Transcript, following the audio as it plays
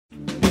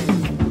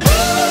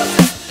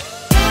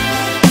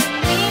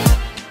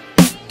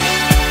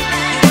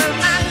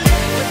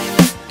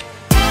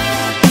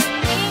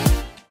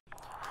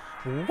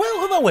Well,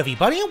 hello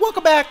everybody, and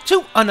welcome back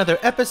to another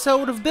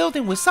episode of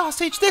Building with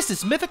Sausage. This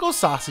is Mythical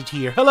Sausage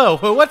here. Hello,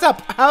 what's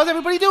up? How's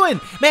everybody doing?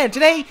 Man,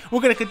 today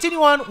we're going to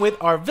continue on with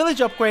our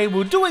village upgrade.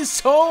 We're doing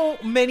so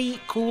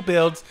many cool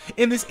builds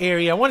in this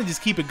area. I want to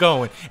just keep it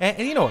going. And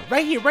you know what?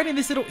 Right here, right in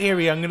this little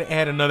area, I'm going to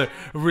add another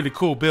really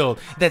cool build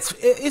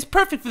it's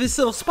perfect for this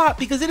little spot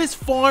because it is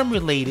farm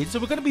related. So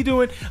we're going to be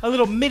doing a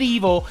little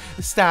medieval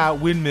style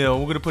windmill.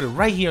 We're going to put it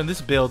right here on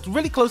this build,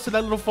 really close to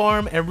that little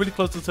farm and really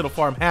close to the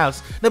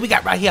farmhouse that we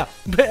got right here.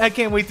 I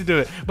can't wait to do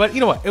it. But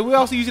you know what? We're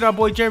also using our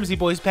boy Jerm's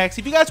Boys packs.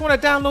 If you guys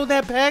want to download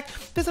that pack,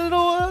 there's a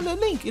little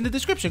link in the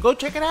description. Go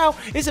check it out.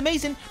 It's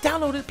amazing.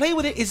 Download it. Play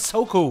with it. It's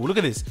so cool. Look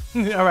at this.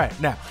 All right,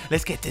 now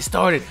let's get this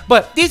started.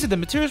 But these are the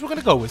materials we're going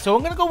to go with. So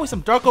I'm going to go with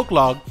some dark oak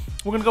log.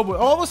 We're going to go with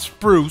all the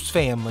spruce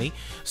family,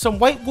 some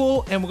white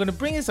wool, and we're going to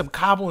bring in some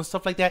cobble and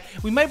stuff like that.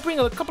 We might bring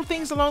a couple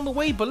things along the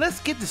way, but let's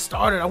get this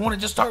started. I want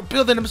to just start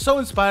building. I'm so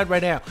inspired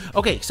right now.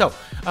 Okay, so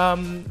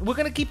we're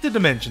going to keep the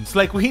dimensions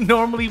like we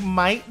normally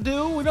might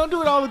do. We don't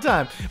do it all the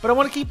time, but I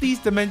want to keep these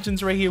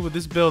dimensions right here with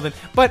this building.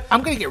 But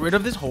I'm going to get rid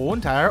of this whole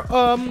entire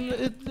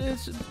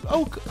it's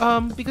oak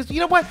because you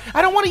know what?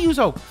 I don't want to use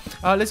oak.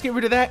 Let's get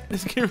rid of that.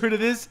 Let's get rid of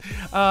this.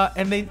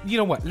 And then, you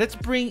know what? Let's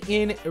bring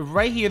in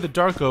right here the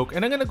dark oak,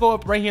 and I'm going to go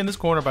up right here in this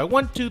corner by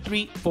 1, 2,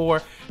 3,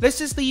 4. Let's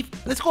just leave.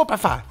 Let's go up by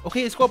 5.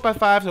 Okay, let's go up by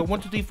 5. So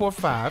 1, 2, 3, 4,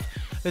 5.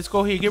 Let's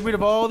go here. Get rid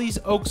of all these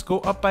oaks. Go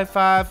up by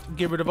 5.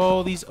 Get rid of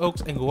all these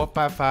oaks and go up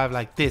by 5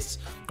 like this.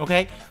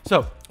 Okay,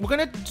 so we're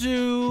gonna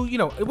do. You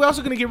know, we're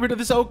also gonna get rid of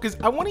this oak because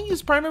I want to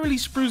use primarily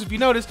spruce. If you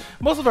notice,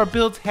 most of our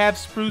builds have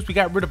spruce. We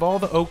got rid of all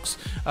the oaks,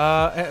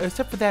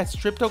 except for that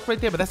stripped oak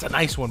right there. But that's a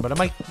nice one. But I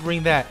might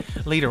bring that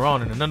later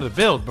on in another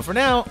build. But for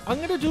now,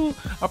 I'm gonna do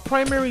a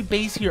primary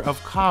base here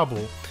of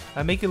cobble.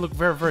 Make it look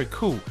very, very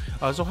cool.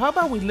 So how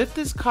about we lift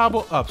this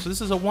cobble up? So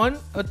this is a 1,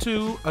 a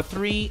 2, a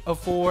 3, a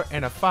 4,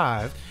 and a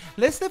 5.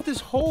 Let's lift this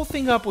whole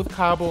thing up with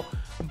cobble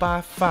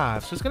by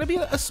 5. So it's going to be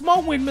a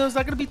small windmill. It's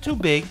not going to be too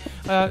big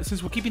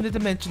since we're keeping the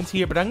dimensions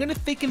here. But I'm going to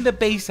thicken the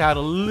base out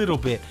a little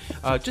bit.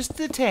 Just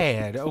a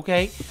tad,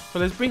 okay? So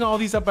let's bring all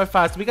these up by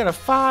 5. So we got a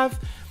 5.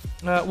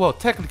 Well,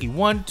 technically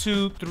 1,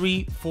 2,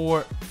 3,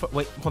 4.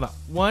 Wait, hold on.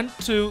 1,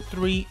 2,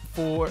 3,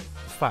 4,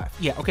 5.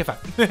 Yeah, okay,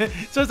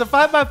 5. So it's a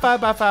 5 by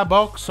 5 by 5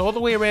 box all the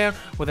way around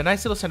with a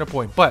nice little center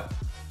point. But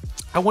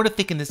I want to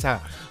thicken this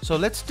out. So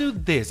let's do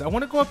this. I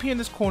want to go up here in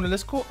this corner.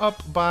 Let's go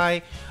up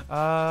by,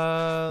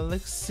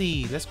 let's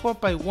see. Let's go up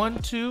by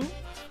 1, 2,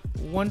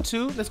 1,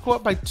 2. Let's go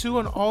up by 2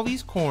 on all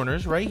these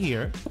corners right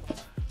here.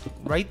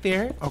 Right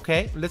there.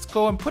 Okay, let's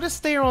go and put a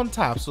stair on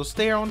top. So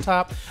stair on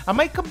top. I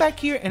might come back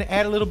here and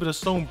add a little bit of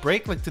stone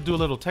brick, like to do a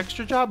little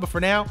texture job, but for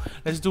now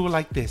let's do it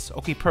like this.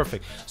 Okay,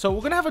 perfect. So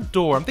we're gonna have a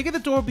door. I'm thinking the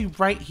door will be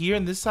right here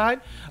on this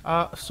side.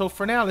 So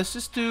for now, let's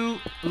just do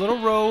a little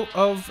row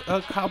of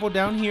cobble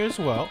down here as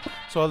well.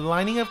 So a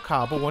lining of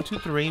cobble, 1, 2,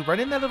 3, right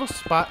in that little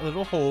spot,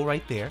 little hole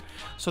right there.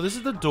 So this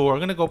is the door. I'm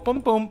gonna go boom,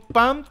 boom,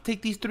 bam,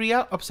 take these 3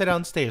 out, upside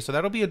down stairs. So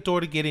that'll be a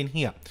door to get in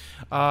here.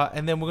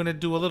 And then we're gonna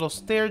do a little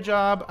stair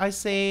job, I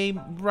say.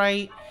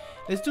 Right,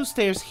 let's do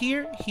stairs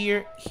here,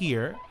 here,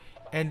 here,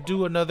 and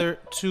do another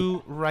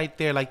 2 right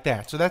there like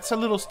that. So that's a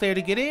little stair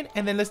to get in,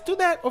 and then let's do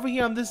that over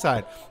here on this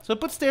side. So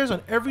put stairs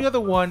on every other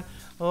one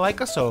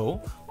like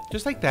so,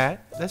 just like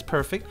that. That's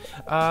perfect.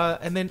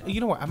 And then you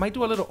know what, I might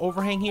do a little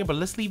overhang here, but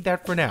let's leave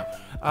that for now.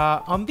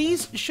 On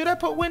these, should I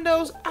put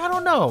windows? I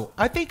don't know.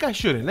 I think I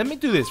shouldn't. Let me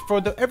do this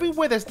for the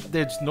everywhere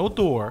there's no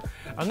door.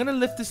 I'm gonna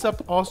lift this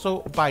up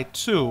also by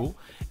 2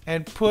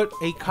 and put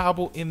a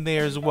cobble in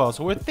there as well.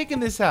 So we're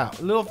thickening this out.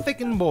 A little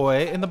thickened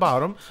boy in the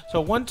bottom.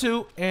 So 1,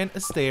 2, and a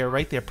stair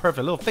right there. Perfect.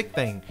 A little thick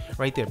thing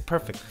right there.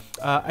 Perfect.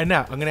 And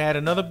now I'm gonna add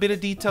another bit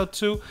of detail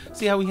too.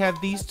 See how we have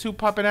these 2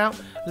 popping out?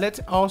 Let's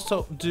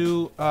also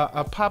do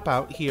a pop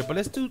out here, but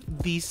let's do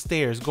these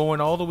stairs going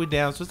all the way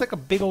down. So it's like a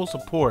big old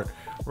support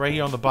right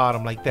here on the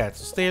bottom like that.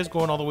 So stairs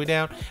going all the way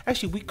down.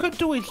 Actually, we could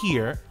do it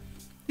here.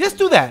 Let's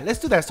do that. Let's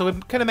do that. So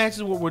it kind of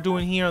matches what we're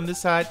doing here on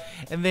this side.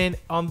 And then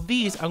on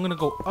these, I'm gonna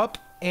go up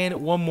and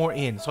 1 more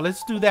in. So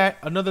let's do that.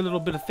 Another little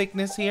bit of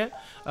thickness here.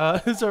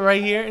 So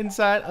right here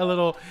inside, a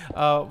little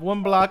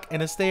 1 block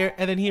and a stair,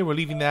 and then here we're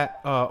leaving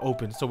that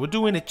open. So we're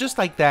doing it just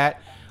like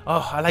that.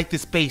 Oh, I like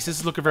this space. This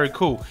is looking very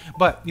cool.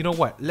 But you know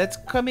what? Let's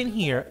come in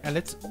here and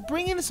let's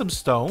bring in some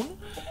stone.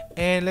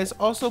 And let's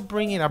also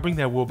bring in, I'll bring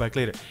that wool back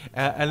later.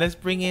 And let's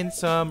bring in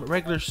some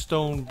regular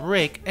stone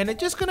brick. And I'm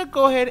just gonna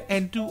go ahead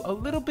and do a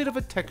little bit of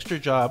a texture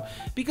job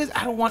because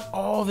I don't want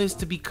all this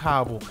to be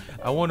cobble.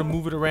 I want to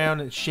move it around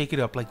and shake it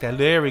up like that.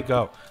 There we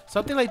go.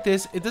 Something like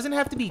this. It doesn't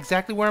have to be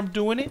exactly where I'm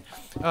doing it.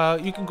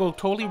 You can go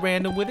totally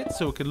random with it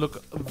so it can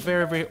look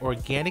very, very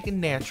organic and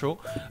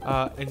natural.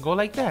 And go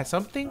like that.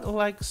 Something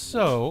like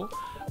so.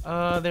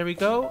 There we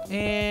go,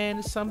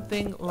 and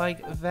something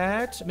like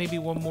that. Maybe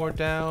 1 more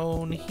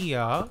down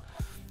here.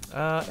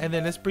 And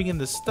then let's bring in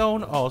the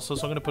stone also.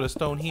 So I'm gonna put a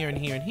stone here and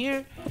here and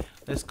here.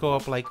 Let's go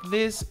up like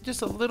this.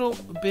 Just a little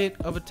bit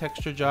of a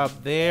texture job.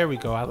 There we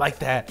go. I like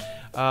that.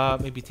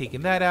 Maybe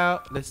taking that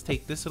out. Let's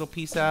take this little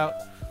piece out.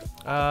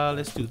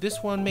 Let's do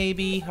this one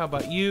maybe. How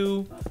about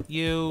you,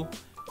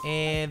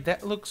 And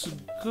that looks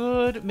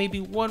good. Maybe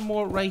one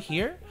more right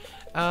here.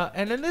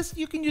 And then this,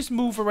 you can just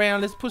move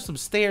around. Let's put some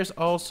stairs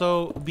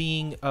also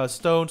being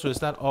stone, so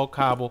it's not all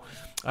cobble.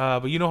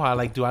 But you know how I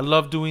like to do. I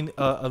love doing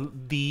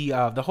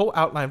the whole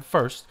outline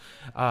first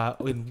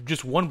in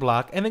just one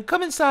block, and then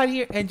come inside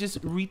here and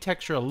just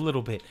retexture a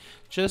little bit,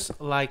 just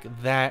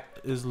like that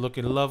is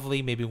looking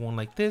lovely. Maybe one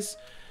like this,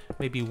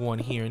 maybe one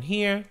here and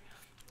here,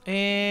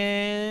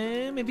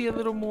 and maybe a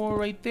little more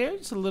right there,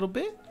 just a little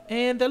bit.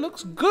 And that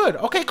looks good.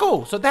 Okay,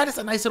 cool. So that is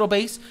a nice little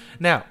base.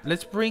 Now,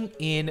 let's bring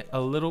in a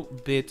little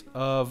bit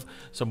of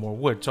some more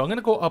wood. So I'm going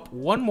to go up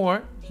one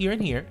more here and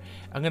here.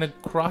 I'm going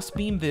to cross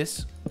beam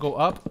this, go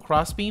up,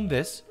 cross beam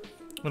this.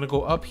 I'm going to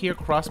go up here,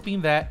 cross beam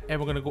that, and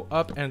we're going to go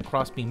up and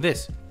cross beam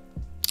this.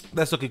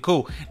 That's looking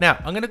cool. Now,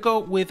 I'm going to go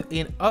with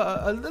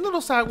a little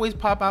sideways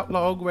pop out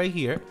log right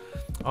here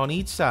on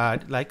each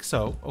side, like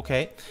so,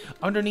 okay?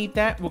 Underneath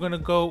that, we're going to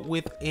go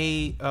with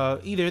a,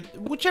 either,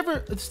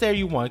 whichever stair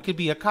you want. It could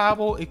be a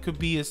cobble, it could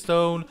be a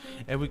stone,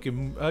 and we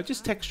can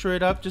just texture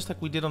it up just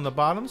like we did on the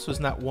bottom, so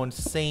it's not one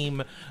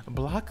same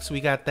block. So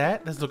we got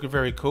that. That's looking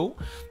very cool.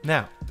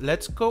 Now,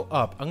 let's go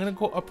up. I'm going to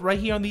go up right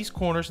here on these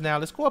corners. Now,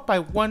 let's go up by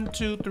 1,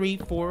 2, 3,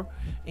 4,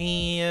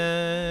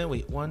 and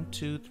wait, 1,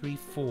 2, 3,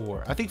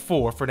 4. I think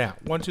 4 for now.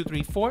 1, 2,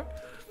 3, 4.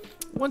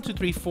 1, 2,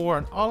 3, 4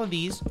 on all of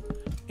these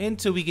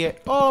until we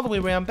get all the way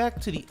around back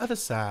to the other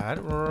side,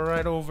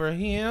 right over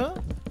here.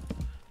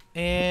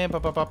 And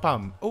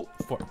oh,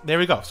 4. There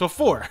we go. So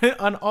 4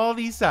 on all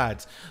these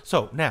sides.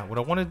 So now what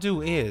I want to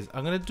do is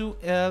I'm going to do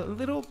a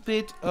little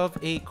bit of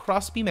a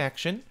cross beam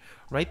action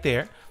right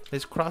there.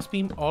 Let's cross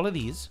beam all of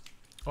these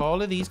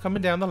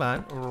coming down the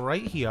line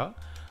right here.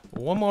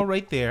 One more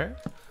right there.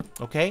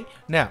 Okay,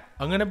 now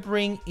I'm gonna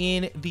bring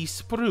in the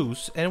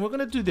spruce, and we're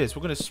gonna do this.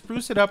 We're gonna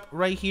spruce it up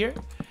right here,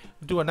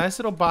 do a nice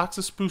little box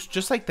of spruce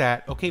just like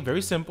that. Okay,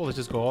 very simple. Let's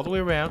just go all the way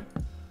around.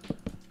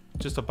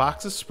 Just a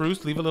box of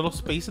spruce, leave a little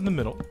space in the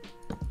middle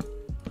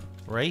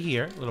right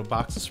here, little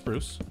box of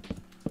spruce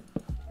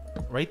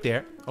right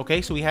there.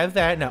 Okay, so we have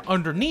that. Now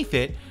underneath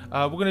it,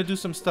 we're gonna do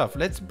some stuff.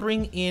 Let's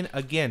bring in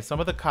again some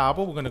of the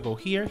cobble. We're gonna go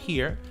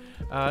here.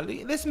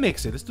 Let's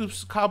mix it. Let's do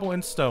cobble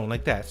and stone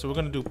like that. So we're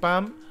gonna do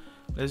bam.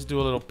 Let's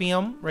do a little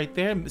bam right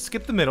there.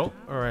 Skip the middle.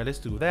 All right, let's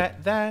do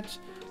that.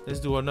 Let's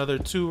do another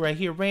 2 right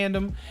here,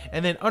 random.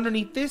 And then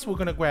underneath this, we're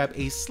gonna grab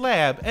a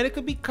slab, and it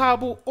could be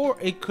cobble or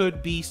it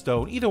could be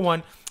stone, either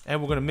one.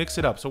 And we're gonna mix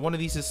it up. So one of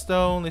these is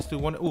stone. Let's do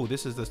one. Oh,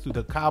 let's do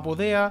the cobble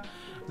there.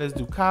 Let's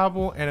do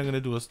cobble, and I'm gonna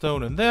do a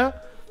stone in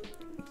there.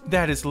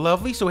 That is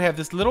lovely. So we have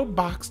this little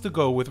box to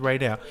go with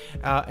right now.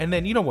 And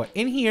then you know what?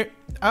 In here,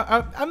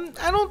 I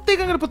don't think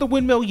I'm gonna put the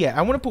windmill yet.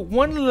 I want to put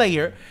one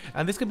layer,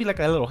 and this could be like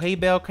a little hay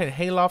bale kind of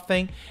hayloft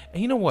thing.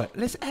 And you know what?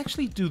 Let's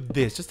actually do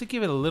this just to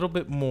give it a little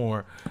bit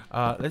more.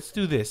 Let's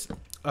do this.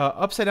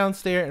 Upside down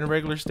stair and a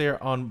regular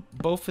stair on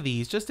both of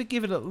these, just to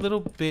give it a little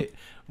bit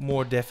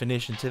more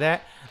definition to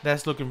that.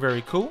 That's looking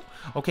very cool.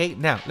 Okay,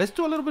 now let's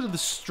do a little bit of the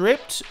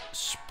stripped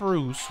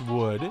spruce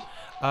wood.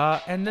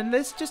 And then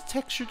let's just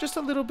texture just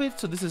a little bit,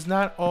 so this is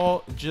not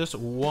all just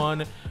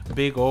one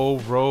big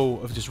old row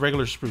of just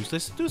regular spruce.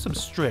 Let's do some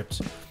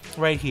strips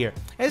right here.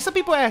 And some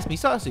people ask me,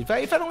 Saucy, if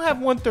I don't have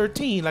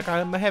 113 like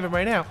I'm having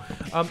right now,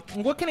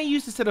 what can I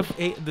use instead of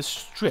the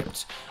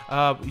stripped?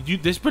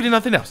 There's pretty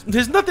nothing else.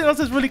 There's nothing else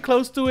that's really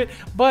close to it.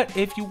 But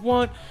if you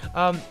want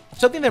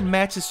something that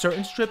matches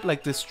certain strip,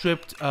 like the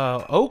stripped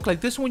oak,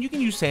 like this one, you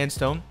can use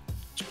sandstone.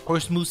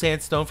 Or smooth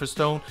sandstone for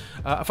stone,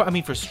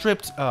 for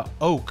stripped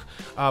oak,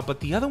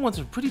 but the other ones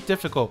are pretty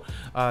difficult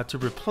to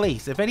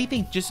replace. If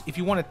anything, just if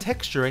you want to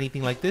texture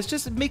anything like this,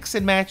 just mix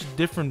and match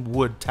different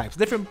wood types,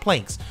 different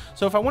planks.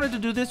 So if I wanted to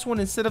do this one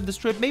instead of the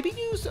strip, maybe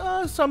use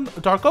some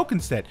dark oak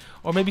instead,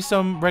 or maybe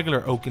some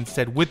regular oak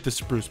instead with the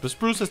spruce. But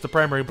spruce is the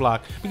primary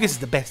block because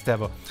it's the best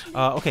ever.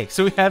 Okay,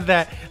 so we have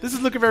that. This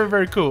is looking very,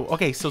 very cool.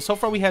 Okay, so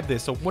far we have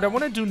this. So what I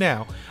want to do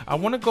now, I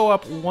want to go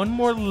up one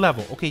more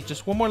level. Okay,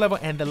 just one more level,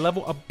 and the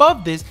level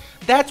above this,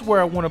 that's where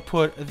I want to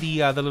put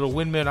the little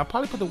windmill. And I'll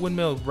probably put the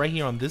windmill right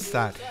here on this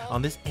side,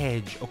 on this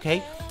edge.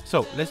 Okay,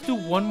 so let's do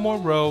one more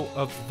row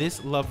of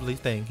this lovely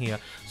thing here.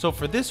 So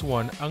for this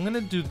one, I'm gonna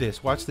do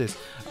this. Watch this.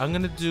 I'm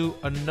gonna do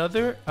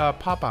another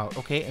pop out.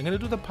 Okay, I'm gonna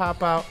do the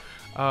pop out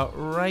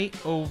right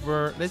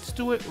over. Let's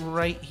do it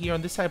right here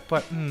on this side.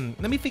 But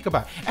let me think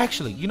about it.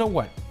 Actually, you know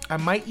what? I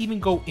might even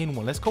go in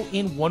one. Let's go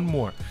in one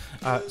more.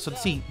 So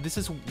see, this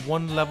is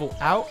one level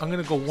out. I'm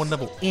gonna go one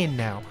level in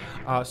now.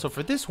 So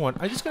for this one,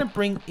 I'm just gonna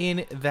bring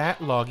in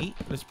that loggy.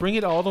 Let's bring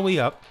it all the way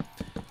up.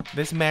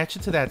 Let's match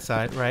it to that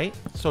side, right?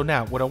 So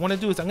now what I want to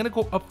do is I'm gonna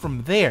go up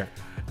from there.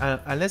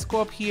 And let's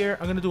go up here.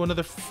 I'm gonna do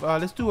another.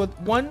 Let's do a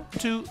 1,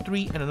 2,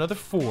 3, and another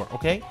 4.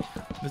 Okay.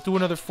 Let's do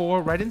another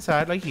 4 right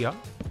inside, like here.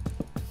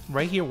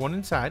 Right here, one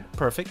inside,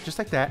 perfect, just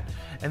like that.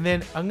 And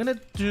then I'm gonna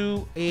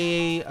do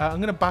a, I'm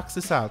gonna box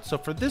this out. So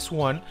for this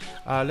one,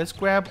 let's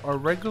grab our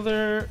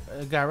regular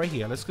guy right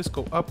here. Let's just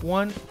go up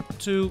 1,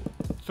 2,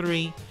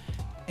 3,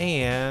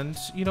 and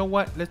you know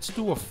what? Let's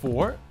do a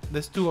 4.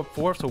 Let's do a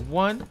 4. So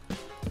 1,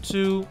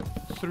 2,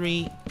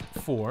 3,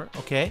 4.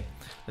 Okay,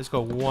 let's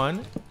go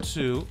 1,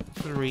 2,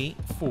 3,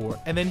 4,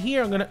 and then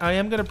here I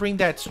am gonna bring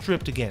that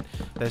stripped again,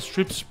 that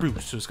stripped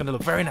spruce, so it's gonna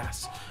look very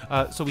nice.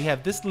 So we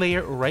have this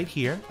layer right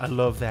here. I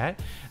love that.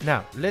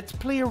 Now let's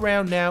play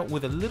around now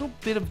with a little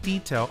bit of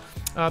detail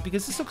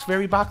because this looks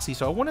very boxy.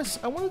 So I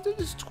want to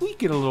just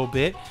tweak it a little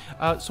bit.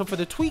 So for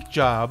the tweak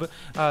job,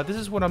 this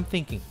is what I'm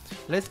thinking.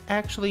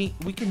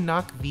 We can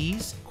knock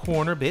these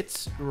corner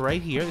bits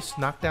right here. Let's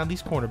knock down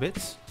these corner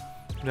bits.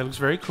 That looks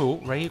very cool.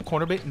 Right here,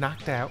 corner bit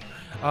knocked out.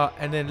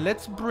 And then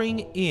let's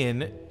bring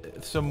in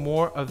some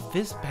more of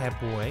this bad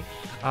boy.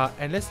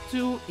 And let's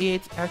do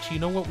it. Actually,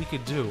 you know what we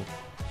could do?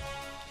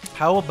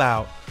 How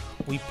about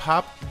we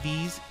pop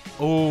these?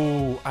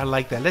 Oh, I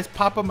like that. Let's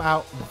pop them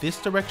out this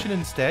direction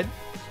instead.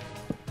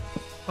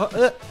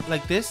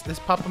 Like this. Let's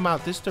pop them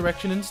out this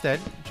direction instead.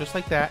 Just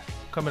like that.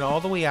 Coming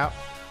all the way out.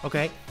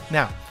 Okay.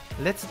 Now,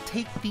 let's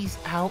take these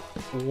out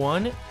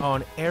one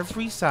on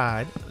every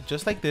side.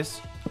 Just like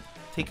this.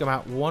 Take them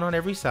out one on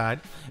every side.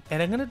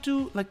 And I'm going to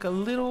do like a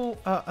little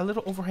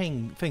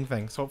overhang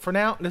thing. So for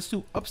now, let's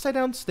do upside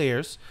down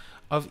stairs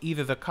of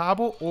either the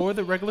cobble or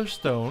the regular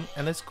stone.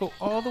 And let's go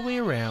all the way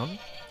around.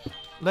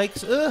 Like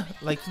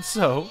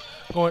so.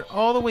 Going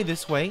all the way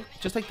this way.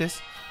 Just like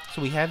this.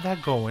 So we have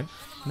that going.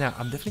 Now,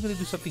 I'm definitely going to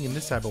do something in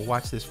this side, but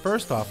watch this.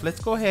 First off, let's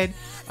go ahead.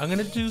 I'm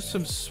going to do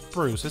some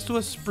spruce. Let's do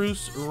a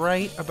spruce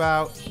right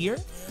about here.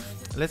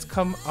 Let's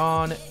come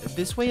on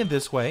this way and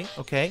this way,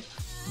 okay?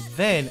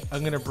 Then,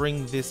 I'm going to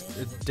bring this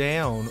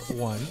down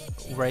one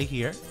right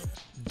here.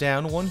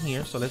 Down one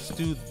here. So let's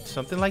do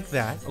something like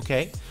that,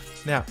 okay?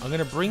 Now, I'm going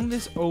to bring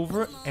this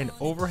over and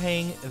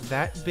overhang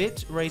that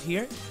bit right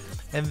here.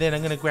 And then I'm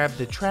going to grab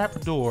the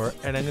trap door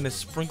and I'm going to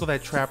sprinkle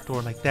that trap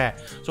door like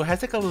that. So it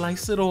has like a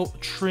nice little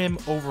trim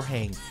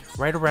overhang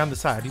right around the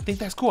side. You think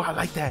that's cool? I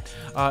like that.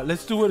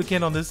 Let's do it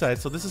again on this side.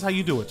 So this is how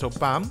you do it. So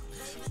bam.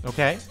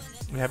 Okay.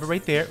 We have it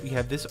right there. We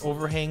have this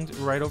overhang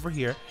right over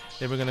here.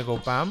 Then we're going to go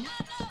bam.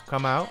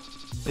 Come out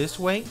this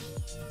way.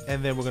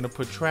 And then we're going to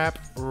put trap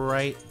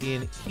right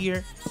in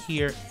here,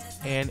 here,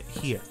 and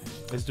here.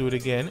 Let's do it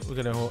again.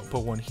 We're going to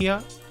put one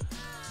here.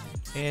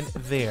 And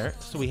there,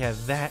 so we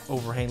have that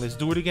overhang. Let's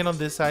do it again on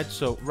this side.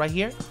 So right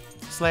here,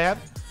 slab,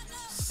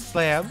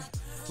 slab.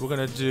 We're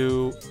gonna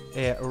do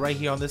right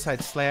here on this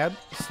side, slab,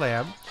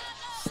 slab,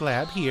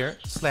 slab here,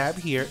 slab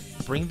here.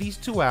 Bring these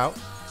two out,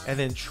 and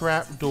then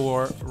trap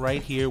door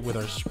right here with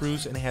our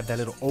spruce, and have that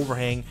little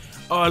overhang.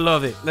 Oh, I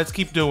love it. Let's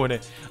keep doing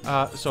it.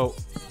 So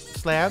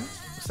slab,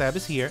 slab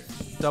is here,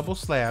 double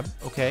slab,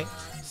 okay.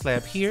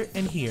 Slab here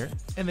and here,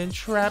 and then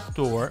trap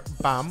door,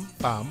 bam,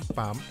 bam,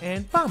 bam,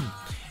 and bam.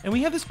 And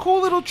we have this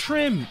cool little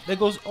trim that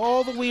goes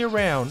all the way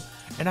around.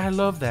 And I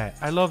love that.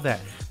 I love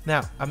that.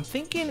 Now, I'm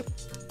thinking,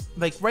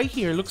 like right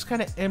here, it looks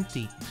kind of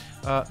empty.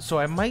 So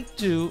I might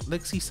do,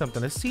 let's see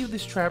something. Let's see if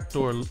this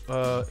trapdoor,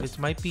 it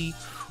might be,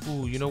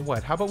 ooh, you know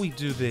what? How about we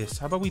do this?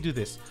 How about we do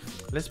this?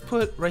 Let's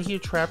put right here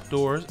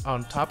trapdoors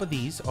on top of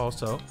these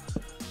also.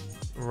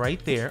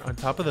 Right there, on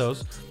top of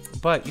those.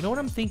 But you know what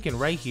I'm thinking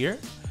right here?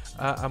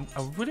 I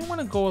really want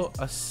to go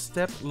a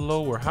step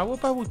lower. How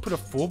about we put a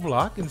full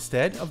block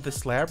instead of the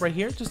slab right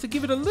here, just to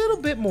give it a little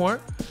bit more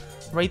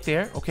right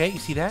there. Okay, you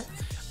see that?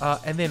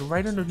 And then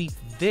right underneath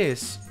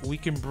this, we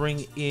can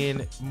bring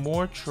in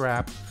more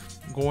trap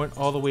going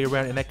all the way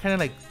around, and that kind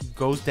of like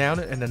goes down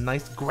in a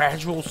nice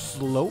gradual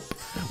slope,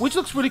 which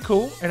looks really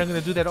cool. And I'm going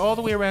to do that all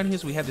the way around here,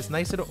 so we have this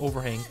nice little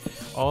overhang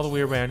all the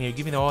way around here,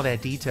 giving all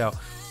that detail.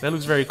 That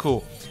looks very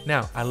cool.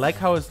 Now, I like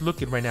how it's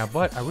looking right now,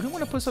 but I really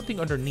want to put something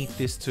underneath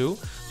this too.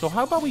 So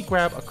how about we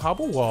grab a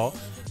cobble wall,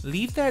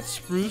 leave that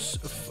spruce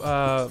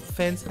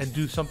fence, and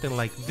do something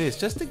like this,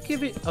 just to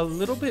give it a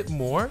little bit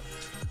more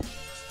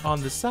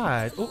on the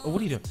side. Oh,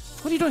 what are you doing?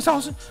 What are you doing,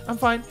 Salsa? I'm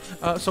fine.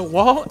 So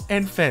wall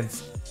and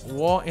fence.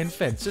 Wall and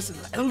fence.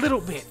 Just a little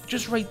bit.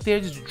 Just right there.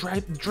 Just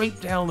drape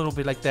down a little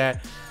bit like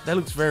that. That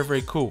looks very,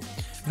 very cool.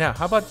 Now,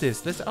 how about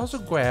this? Let's also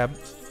grab...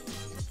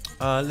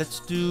 let's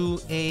do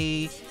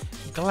a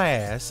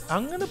glass.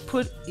 I'm gonna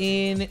put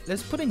in,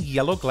 let's put in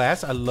yellow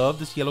glass. I love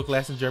this yellow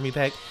glass in Jeremy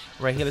pack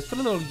right here. Let's put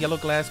a little yellow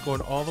glass going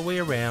all the way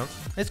around.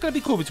 It's gonna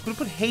be cool. We're gonna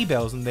put hay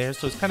bales in there,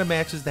 so it kind of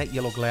matches that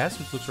yellow glass,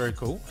 which looks very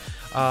cool.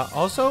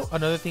 Also,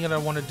 another thing that I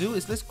want to do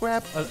is let's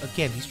grab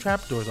again these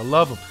trapdoors. I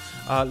love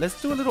them. Let's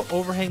do a little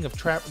overhang of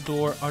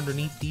trapdoor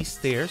underneath these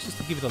stairs, just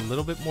to give it a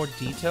little bit more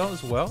detail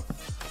as well.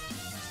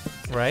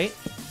 Right?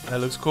 That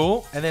looks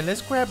cool. And then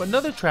let's grab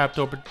another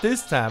trapdoor, but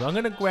this time I'm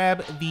gonna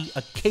grab the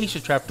acacia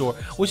trapdoor,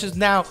 which is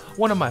now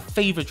one of my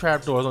favorite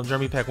trapdoors on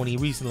Jeremy Pack when he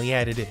recently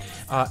added it.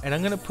 And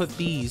I'm gonna put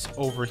these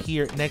over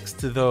here next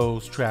to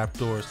those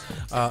trapdoors.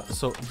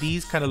 So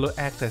these kind of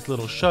act as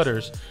little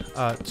shutters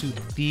to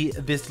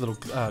this little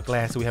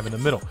glass that we have in the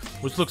middle,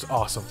 which looks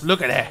awesome.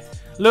 Look at that.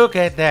 Look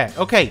at that.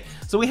 Okay,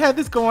 so we have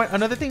this going.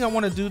 Another thing I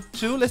want to do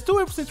too, let's do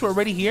it since we're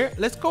already here.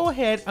 Let's go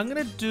ahead.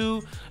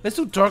 Let's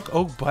do dark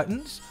oak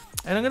buttons.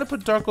 And I'm going to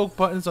put dark oak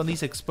buttons on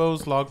these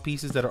exposed log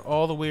pieces that are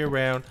all the way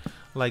around,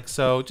 like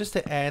so, just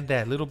to add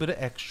that little bit of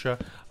extra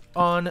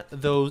on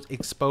those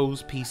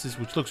exposed pieces,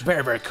 which looks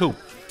very, very cool.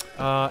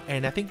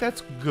 And I think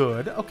that's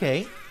good.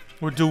 Okay.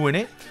 We're doing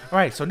it. All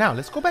right, so now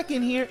let's go back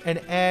in here and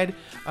add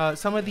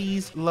some of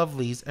these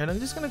lovelies. And I'm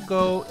just going to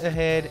go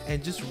ahead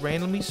and just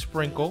randomly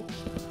sprinkle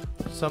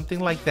something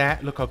like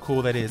that. Look how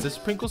cool that is. Let's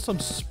sprinkle some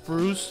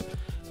spruce.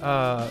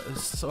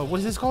 So what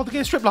is this called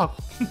again? Strip log.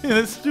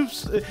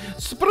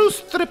 Spruce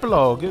strip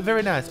log.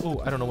 Very nice.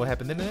 Oh, I don't know what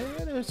happened.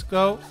 Then let's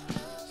go.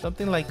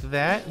 Something like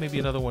that. Maybe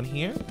another one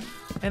here.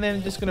 And then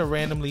I'm just going to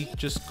randomly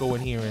just go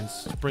in here and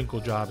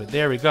sprinkle job it.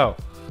 There we go.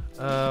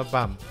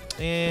 Bam.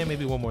 And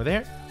maybe one more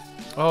there.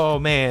 Oh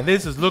man,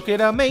 this is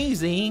looking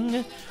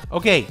amazing.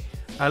 Okay,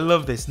 I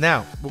love this.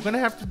 Now we're gonna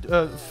have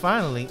to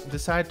finally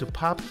decide to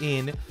pop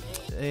in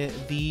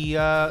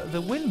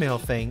the windmill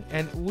thing,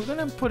 and we're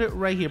gonna put it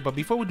right here. But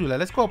before we do that,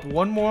 let's go up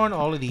one more on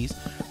all of these.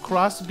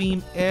 Cross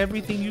beam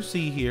everything you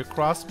see here.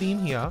 Cross beam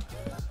here.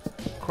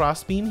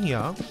 Cross beam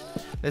here.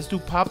 Let's do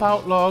pop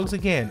out logs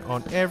again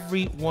on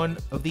every one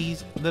of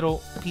these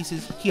little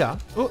pieces here.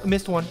 Oh, I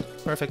missed one.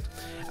 Perfect.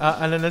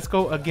 And then let's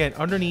go again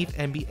underneath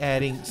and be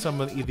adding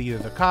some of either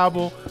the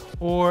cobble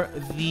or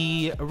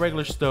the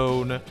regular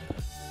stone,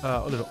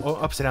 little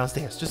upside down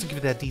stairs, just to give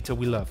it that detail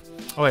we love.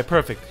 All right,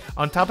 perfect.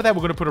 On top of that,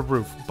 we're gonna put a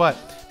roof. But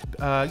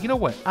you know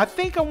what? I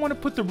think I want to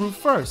put the roof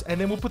first, and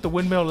then we'll put the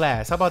windmill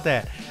last. How about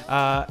that?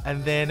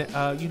 And then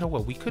you know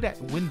what? We could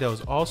add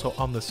windows also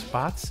on the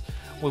spots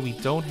where we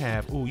don't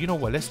have. Ooh, you know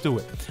what? Let's do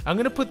it. I'm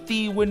gonna put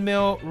the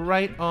windmill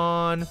right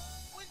on.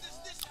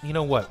 You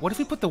know what? What if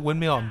we put the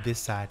windmill on this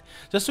side?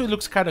 Just so it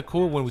looks kind of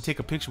cool when we take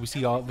a picture. We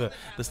see all the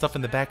stuff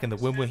in the back and the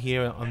windmill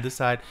here on this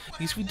side.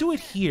 Because if we do it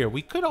here,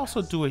 we could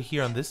also do it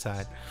here on this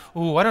side.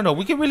 Oh, I don't know.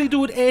 We can really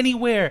do it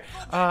anywhere.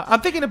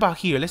 I'm thinking about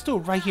here. Let's do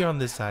it right here on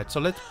this side.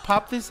 So let's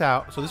pop this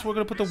out. So this we're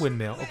going to put the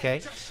windmill,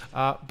 okay?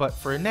 But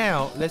for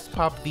now, let's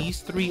pop these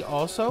three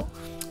also.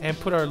 And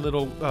put our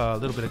little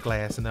bit of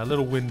glass in our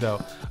little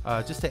window.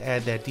 Just to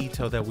add that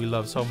detail that we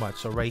love so much.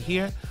 So right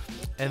here.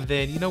 And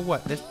then, you know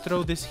what? Let's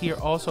throw this here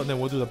also, and then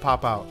we'll do the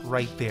pop out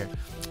right there.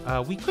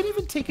 We could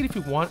even take it if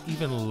you want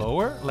even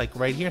lower, like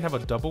right here, and have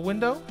a double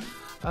window.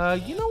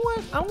 You know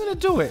what? I'm going to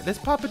do it. Let's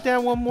pop it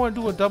down one more and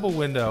do a double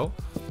window.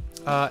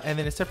 And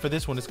then except for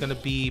this one, it's going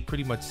to be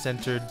pretty much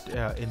centered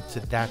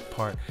into that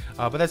part.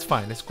 But that's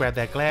fine. Let's grab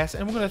that glass,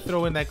 and we're going to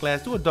throw in that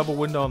glass. Do a double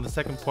window on the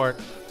second part.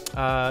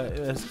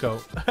 Let's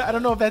go. I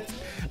don't know if that's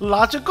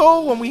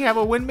logical when we have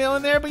a windmill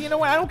in there, but you know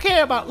what? I don't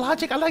care about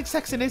logic. I like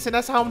sexiness, and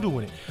that's how I'm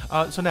doing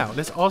it. So now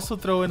let's also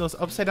throw in those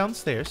upside down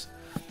stairs.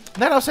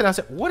 Not upside down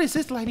stairs. What is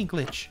this lighting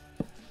glitch?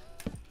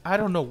 I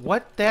don't know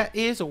what that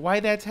is or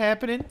why that's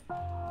happening.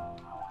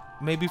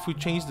 Maybe if we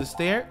change the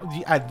stair,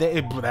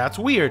 that's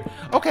weird.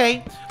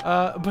 Okay,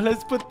 but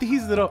let's put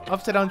these little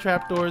upside down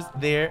trapdoors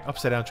there,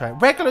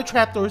 regular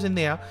trapdoors in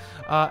there,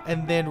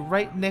 and then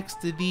right next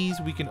to these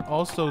we can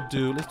also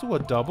do. Let's do a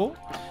double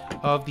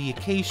of the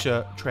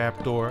acacia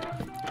trapdoor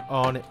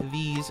on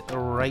these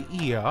right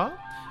here.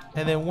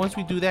 And then once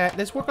we do that,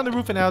 let's work on the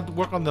roof, and I'll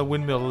work on the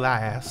windmill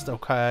last.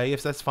 Okay,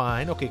 if that's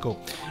fine. Okay,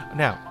 cool.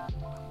 Now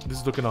this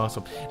is looking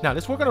awesome. Now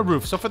let's work on the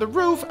roof. So for the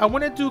roof, I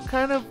want to do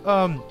kind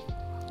of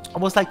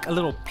almost like a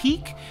little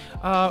peak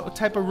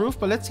type of roof,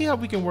 but let's see how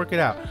we can work it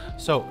out.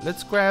 So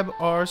let's grab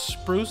our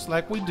spruce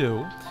like we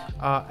do,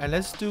 and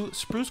let's do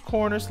spruce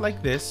corners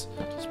like this,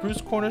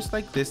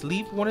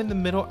 leave one in the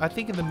middle. I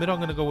think in the middle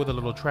I'm gonna go with a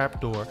little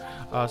trap door.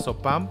 So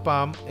bam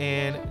bam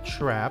and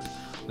trap.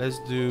 Let's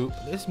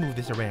move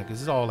this around because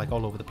it's all like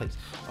all over the place.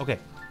 Okay,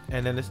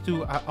 and then let's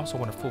do, I also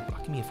want a full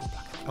block. Give me a full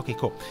block. Okay,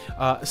 cool.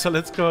 So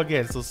let's go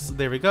again. So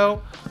there we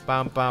go.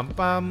 Bam, bam,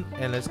 bam.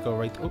 And let's go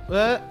right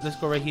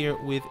here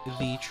with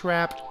the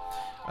trap.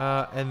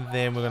 And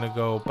then we're gonna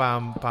go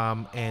bam,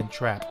 bam, and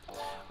trap.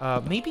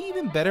 Maybe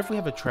even better if we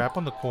have a trap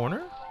on the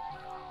corner.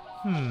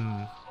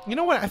 You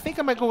know what? I think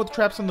I might go with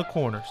traps on the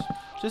corners,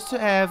 just to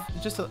have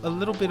just a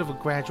little bit of a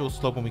gradual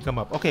slope when we come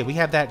up. Okay, we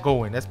have that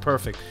going. That's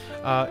perfect.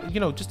 You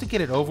know, just to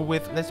get it over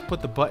with, let's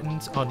put the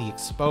buttons on the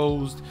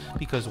exposed,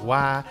 because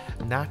why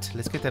not?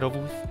 Let's get that over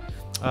with.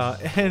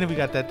 And we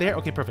got that there.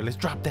 Okay, perfect. Let's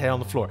drop that on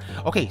the floor.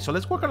 Okay, so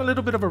let's work on a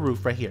little bit of a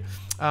roof right here.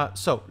 I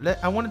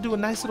want to do a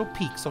nice little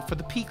peak. So for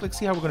the peak, let's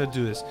see how we're going to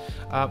do this.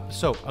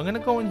 So I'm going to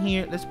go in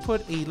here. Let's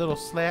put a little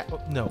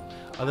slab. No,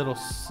 a little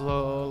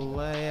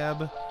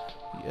slab.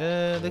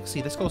 Let's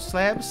see. Let's go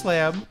slab,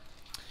 slab.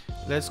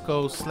 Let's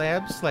go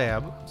slab,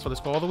 slab. So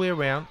let's go all the way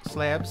around.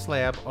 Slab,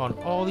 slab on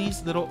all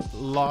these little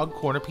log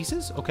corner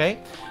pieces. Okay.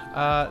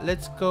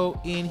 Let's go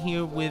in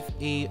here with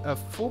a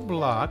full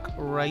block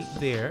right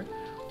there.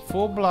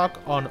 Full block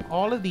on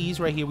all of these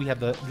right here. We have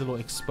the little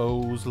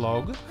exposed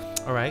log.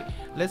 All right.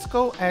 Let's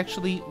go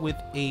actually with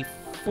a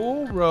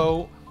full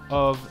row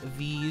of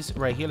these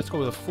right here. Let's go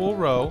with a full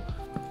row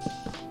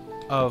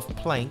of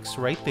planks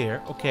right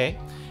there. Okay.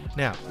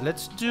 Now,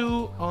 let's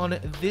do on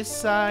this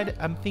side,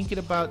 I'm thinking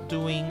about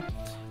doing,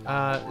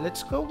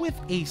 let's go with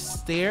a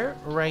stair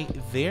right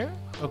there,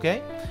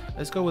 okay?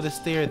 Let's go with a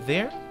stair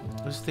there,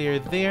 a stair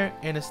there,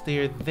 and a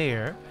stair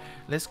there.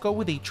 Let's go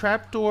with a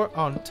trapdoor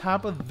on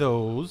top of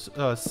those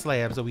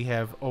slabs that we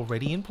have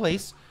already in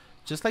place,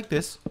 just like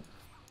this.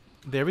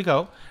 There we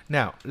go.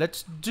 Now,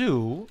 let's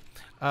do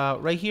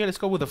Right here, let's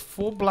go with a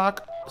full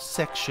block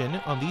section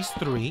on these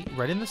 3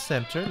 right in the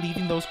center,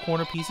 leaving those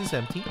corner pieces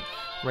empty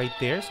right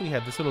there. So we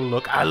have this little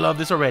look. I love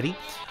this already.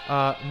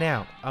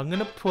 Now I'm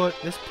gonna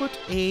let's put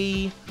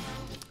a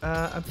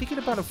I'm thinking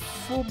about a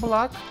full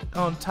block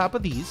on top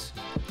of these.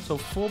 So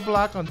full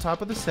block on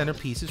top of the center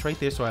pieces right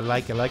there. So I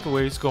like it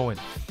where it's going.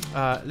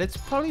 Let's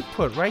probably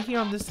put right here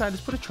on this side,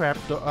 let's put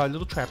a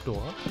little trap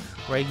door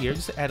right here,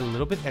 just to add a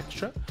little bit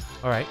extra.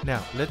 All right,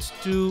 now let's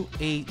do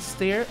a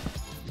stair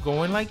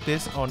going like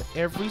this on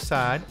every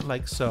side,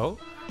 like so,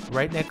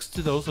 right next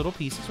to those little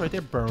pieces right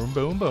there. Boom,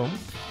 boom, boom.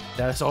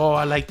 That's all.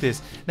 I like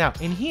this. Now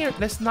in here,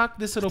 let's knock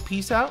this little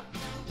piece out.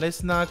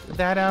 Let's knock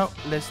that out.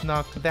 Let's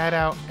knock that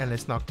out, and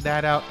let's knock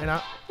that out. And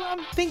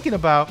I'm thinking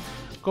about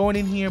going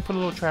in here and put a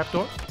little trap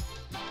door,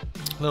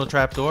 a little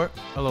trap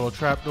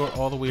door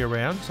all the way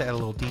around to add a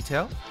little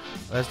detail.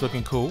 That's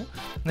looking cool.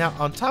 Now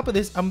on top of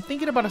this, I'm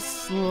thinking about a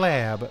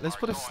slab. Let's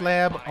put a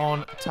slab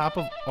on top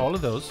of all of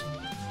those.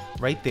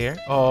 Right there.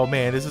 Oh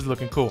man, this is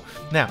looking cool.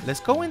 Now let's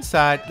go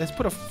inside. Let's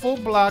put a full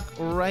block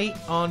right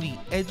on the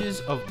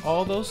edges of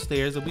all those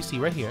stairs that we see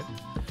right here.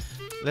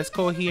 Let's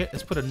go here.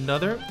 Let's put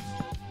another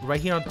right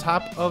here on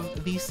top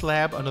of the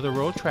slab. Another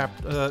row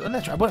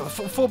of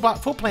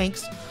full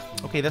planks.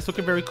 Okay, that's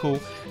looking very cool.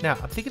 Now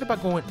I'm thinking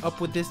about going up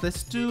with this.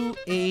 Let's do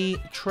a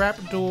trap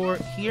door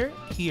here,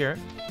 here,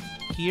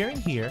 here, and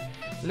here.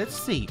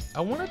 Let's see. I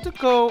wanted to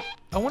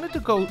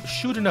go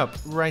shooting up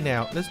right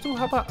now. Let's do,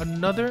 how about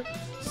another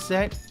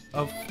set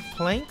of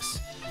planks?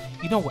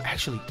 You know what,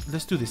 actually,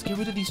 let's do this. Get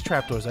rid of these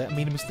trapdoors. I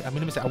made a mistake.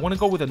 I want to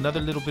go with another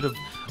little bit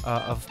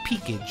of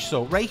peekage.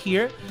 So right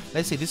here,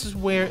 let's say this is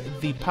where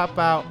the pop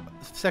out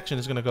section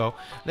is gonna go.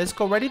 Let's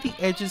go right at the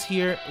edges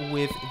here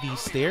with these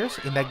stairs,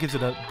 and that gives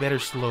it a better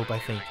slope, I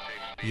think.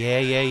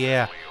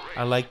 Yeah.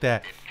 I like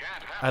that.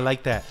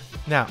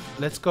 Now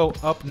let's go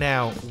up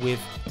now with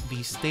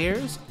these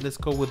stairs. Let's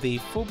go with a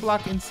full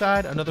block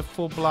inside, another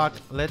full block.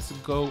 Let's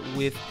go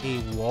with a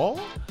wall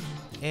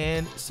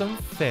and some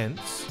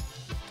fence.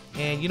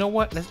 And you know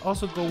what? Let's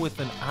also go with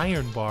an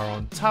iron bar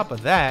on top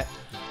of that.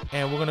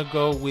 And we're gonna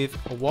go with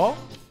a wall,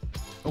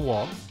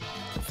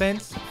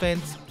 fence,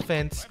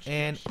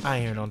 and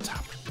iron on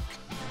top.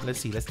 Let's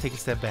see. Let's take a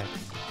step back.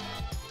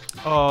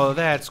 Oh,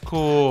 that's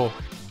cool.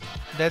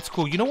 That's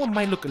cool. You know what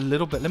might look a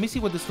little bit? Let me see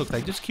what this looks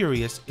like. Just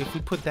curious. If we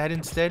put that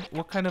instead,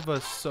 what kind of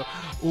a...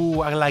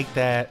 Ooh, I like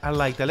that.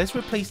 Let's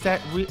replace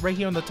that right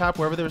here on the top,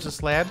 wherever there's a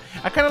slab.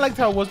 I kind of liked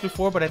how it was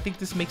before, but I think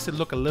this makes it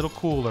look a little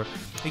cooler.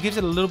 It gives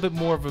it a little bit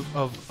more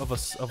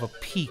of a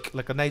peak,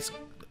 like a nice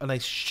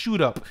shoot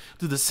up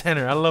to the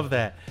center. I love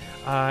that.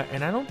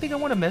 And I don't think I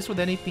want to mess with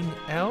anything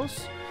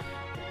else.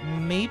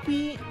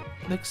 Maybe,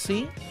 let's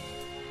see.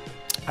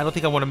 I don't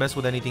think I want to mess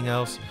with anything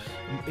else.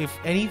 If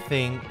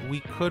anything, we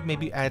could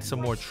maybe add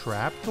some more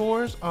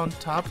trapdoors on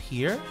top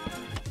here.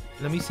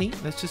 Let me see.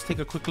 Let's just take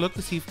a quick look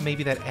to see if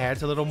maybe that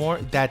adds a little more.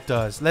 That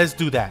does. Let's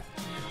do that.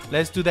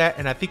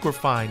 And I think we're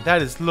fine.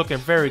 That is looking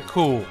very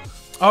cool.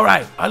 All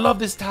right. I love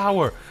this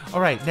tower. All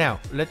right. Now,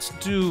 let's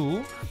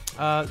do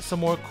some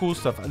more cool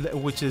stuff,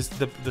 which is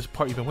this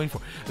part you've been waiting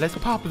for. Let's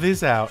pop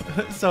this out.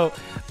 So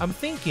I'm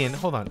thinking,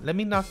 hold on, let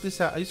me knock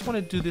this out. I just want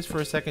to do this for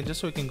a second just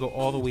so it can go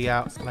all the way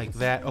out like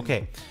that.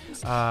 Okay,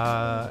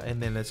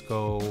 and then let's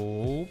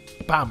go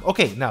bam.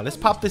 Okay, now let's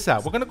pop this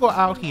out. We're gonna go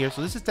out here.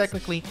 So this is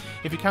technically,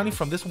 if you're counting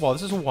from this wall,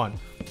 this is a 1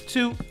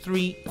 2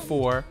 3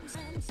 4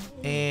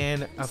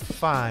 and a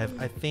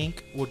 5. I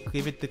think would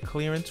give it the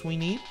clearance we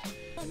need.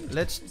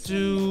 Let's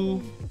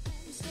do,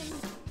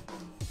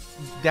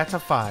 that's a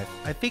 5.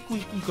 I think we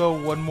can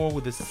go one more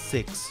with a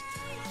 6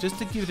 just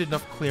to give it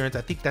enough clearance.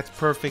 I think that's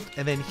perfect.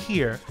 And then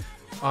here,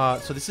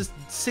 so this is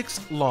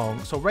 6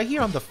 long. So right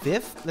here on the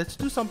 5th, let's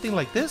do something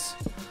like this,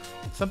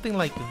 something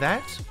like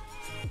that.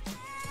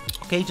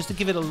 Okay, just to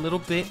give it a little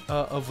bit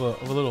of a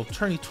little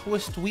turny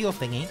twist wheel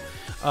thingy.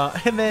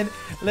 And then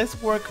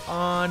let's work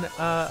on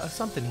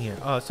something here.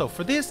 So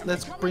for this,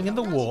 let's bring in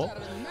the wool.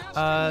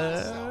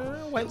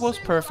 White wool's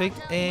perfect.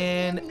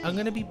 And I'm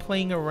going to be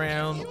playing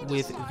around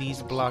with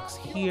these blocks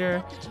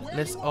here.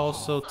 Let's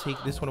also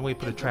take this one away,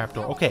 put a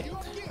trapdoor. Okay,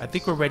 I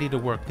think we're ready to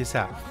work this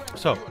out.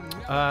 So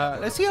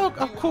let's see how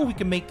cool we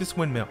can make this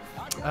windmill.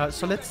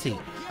 So let's see.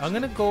 I'm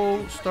going to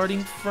go starting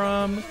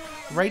from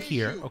right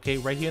here. Okay,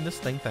 right here in this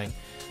thing.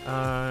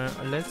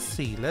 Let's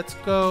see. Let's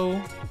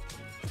go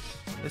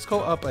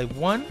up a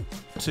 1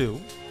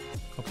 2.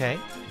 Okay,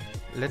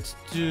 let's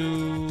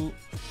do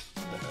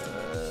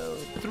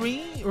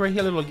 3 right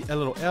here, a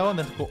little L, and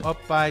then go up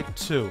by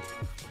 2,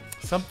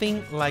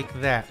 something like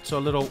that. So a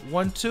little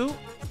 1 2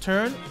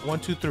 turn, 1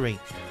 2 3.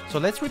 So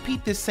let's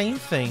repeat this same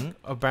thing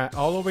about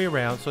all the way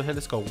around. So here,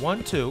 let's go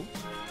 1 2.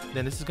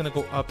 Then this is gonna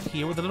go up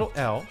here with a little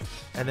L,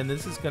 and then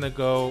this is gonna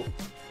go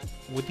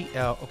with the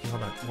L. Okay,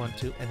 hold on. 1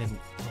 2, and then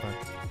hold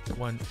on.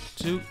 1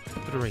 2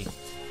 3.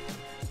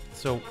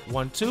 So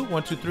 1 2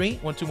 1 2 3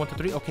 1 2 1 2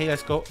 3. Okay,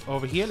 let's go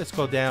over here. Let's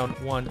go down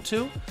 1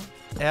 2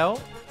 L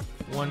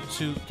 1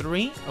 2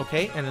 3.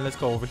 Okay, and then let's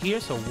go over here.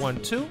 So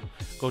 1 2,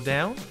 go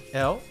down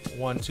L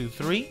 1 2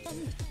 3.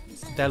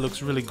 That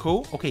looks really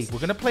cool. Okay, we're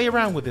gonna play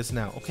around with this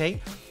now.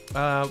 Okay,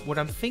 what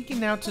I'm thinking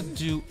now to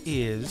do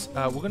is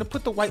we're going to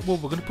put the white wool.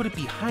 We're going to put it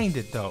behind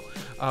it, though.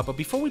 But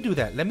before we do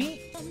that, let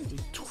me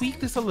tweak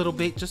this a little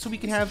bit just so we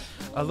can have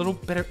a little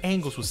better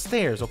angles with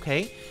stairs,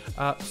 okay?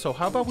 So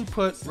how about we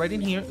put right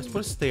in here, let's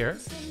put a stair.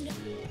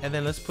 And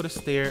then let's put a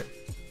stair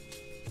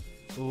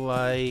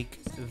like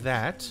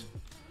that.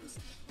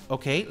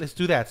 Okay, let's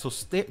do that. So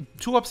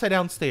 2 upside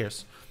down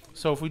stairs.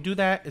 So if we do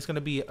that, it's going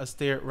to be a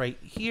stair right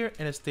here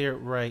and a stair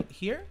right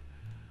here.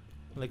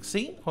 Like,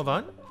 see? Hold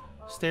on.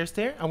 Stair,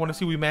 stair. I want to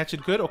see we match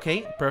it good.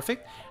 Okay,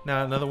 perfect.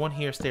 Now another one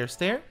here, stair,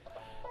 stair.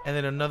 And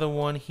then another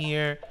one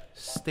here,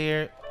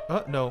 stair.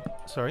 Oh, no.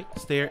 Sorry.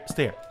 Stair,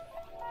 stair.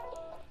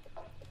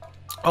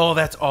 Oh,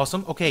 that's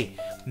awesome. Okay,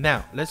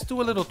 now let's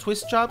do a little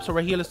twist job. So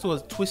right here, let's do a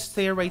twist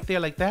stair right there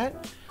like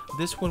that.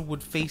 This one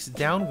would face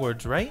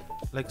downwards, right?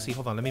 Let's see.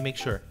 Hold on. Let me make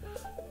sure.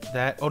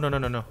 That. Oh, no, no,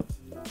 no, no.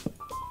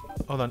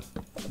 Hold on.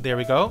 There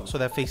we go. So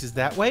that faces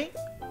that way.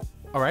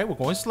 All right, we're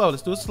going slow.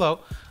 Let's do it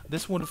slow.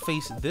 This one would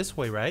face this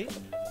way, right?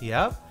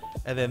 Yep.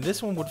 And then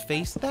this one would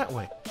face that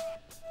way.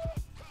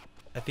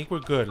 I think we're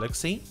good. Let's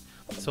see.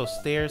 So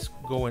stairs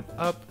going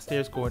up,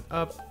 stairs going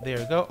up. There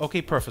we go.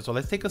 Okay, perfect. So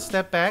let's take a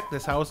step back.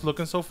 That's how it's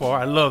looking so far.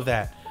 I love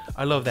that.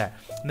 I love that.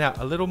 Now,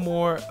 a little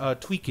more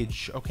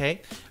tweakage,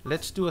 okay?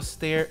 Let's do a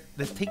stair.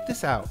 Let's take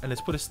this out and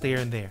let's put a stair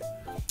in there.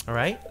 All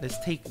right?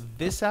 Let's take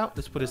this out.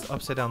 Let's put this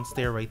upside down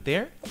stair right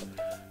there.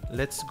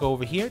 Let's go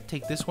over here.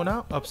 Take this one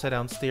out. Upside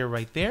down stair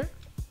right there.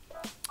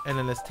 And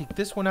then let's take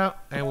this one out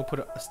and we'll put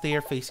a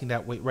stair facing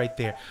that way right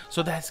there.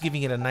 So that's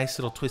giving it a nice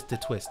little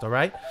twisted twist, all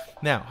right?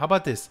 Now, how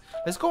about this?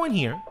 Let's go in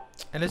here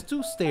and let's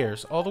do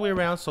stairs all the way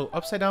around. So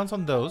upside downs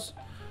on those,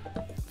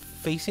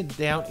 facing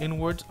down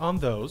inwards on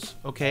those,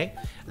 okay?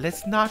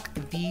 Let's knock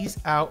these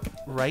out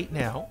right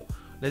now.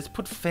 Let's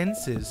put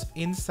fences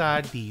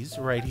inside these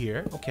right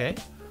here, okay?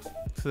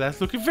 So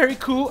that's looking very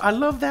cool. I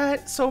love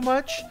that so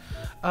much.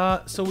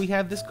 So we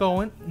have this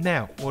going.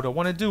 Now, what I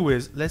want to do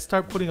is let's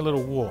start putting a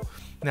little wool.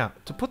 Now,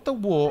 to put the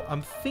wool,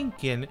 I'm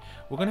thinking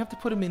we're going to have to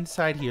put them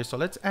inside here. So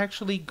let's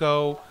actually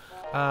go,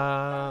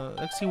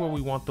 let's see where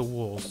we want the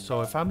wools.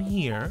 So if I'm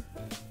here,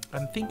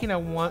 I'm thinking I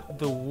want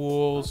the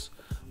wools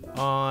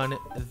on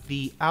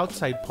the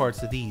outside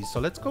parts of these.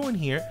 So let's go in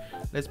here.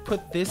 Let's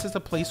put this as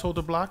a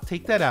placeholder block.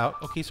 Take that out.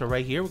 Okay, so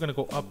right here, we're going to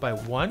go up by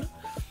 1.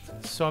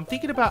 So I'm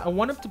thinking about, I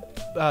want them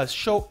to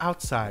show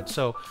outside.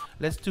 So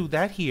let's do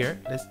that here.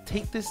 Let's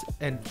take this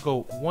and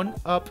go 1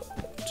 up,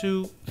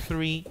 2,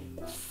 3,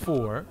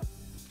 4.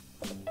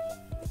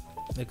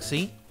 Like,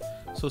 see?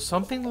 So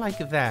something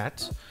like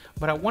that.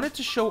 But I wanted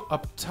to show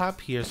up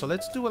top here. So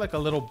let's do like a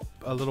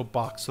little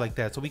box like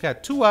that. So we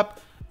got 2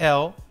 up,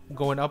 L,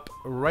 going up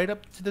right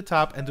up to the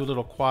top, and do a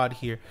little quad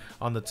here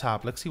on the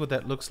top. Let's see what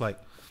that looks like.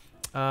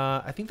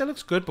 I think that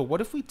looks good, but what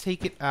if we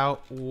take it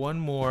out 1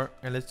 more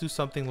and let's do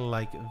something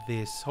like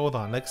this? Hold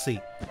on, let's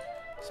see.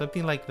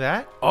 Something like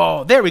that.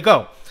 Oh, there we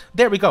go.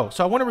 There we go.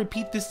 So I want to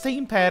repeat this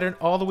same pattern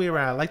all the way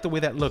around. I like the way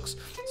that looks.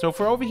 So if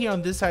we're over here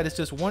on this side, it's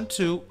just 1,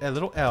 2, a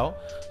little L.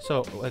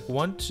 So like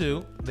 1,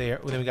 2 there.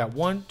 And then we got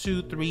 1,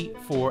 2, 3,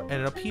 4.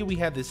 And up here we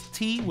have this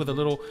T with a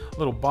little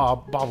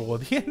bobble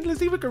at the end. Let's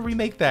see if we can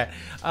remake that.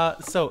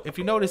 So if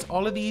you notice,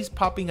 all of these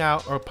popping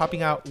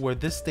out where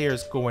this stair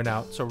is going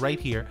out. So right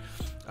here.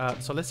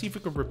 So let's see if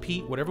we can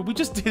repeat whatever we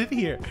just did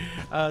here.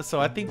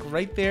 So I think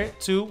right there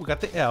too, we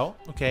got the L.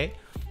 Okay.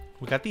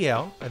 We got the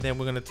L, and then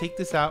we're going to take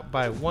this out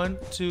by 1,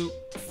 2,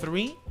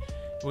 3.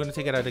 We're going to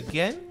take it out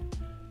again.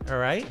 All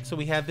right, so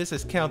we have this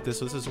as count this.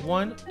 So this is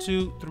 1,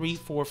 2, 3,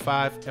 4,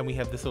 5, and we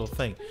have this little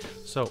thing.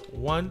 So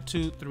 1,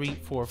 2, 3,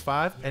 4,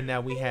 5, and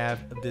now we have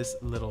this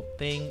little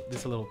thing,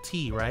 this little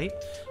T, right?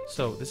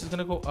 So this is going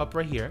to go up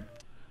right here.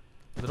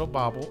 Little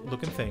bobble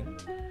looking thing,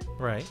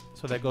 right?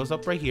 So that goes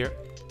up right here.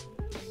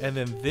 And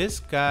then this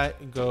guy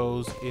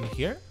goes in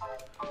here.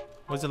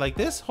 Was it like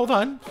this? Hold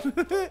on.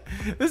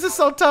 This is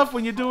so tough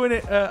when you're doing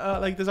it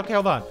like this. Okay,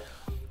 hold on.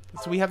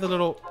 So we have the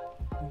little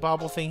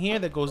bobble thing here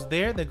that goes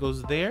there, that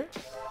goes there.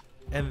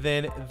 And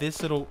then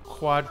this little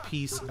quad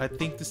piece, I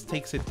think this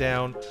takes it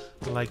down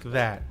like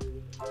that.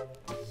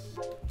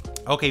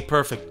 Okay,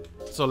 perfect.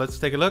 So let's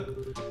take a look.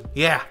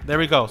 Yeah, there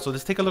we go. So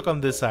let's take a look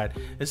on this side.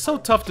 It's so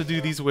tough to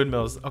do these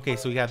windmills. Okay,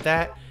 so we got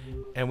that.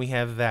 And we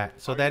have that.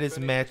 So that is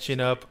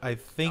matching up, I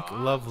think,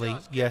 lovely.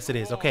 Yes, it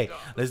is. Okay,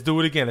 let's do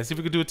it again. Let's see if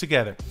we can do it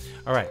together.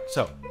 All right,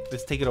 so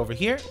let's take it over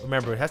here.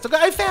 Remember, it has to go.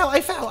 I fell.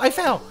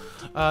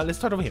 Let's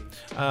start over here.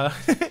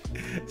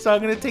 So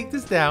I'm going to take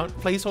this down.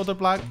 Placeholder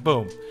block.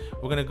 Boom.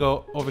 We're going to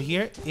go over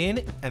here,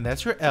 in, and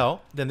that's your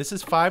L. Then this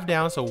is 5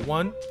 down. So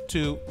 1,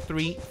 2,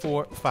 3,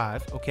 4,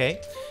 5.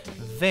 Okay.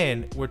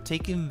 Then we're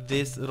taking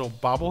this little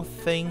bobble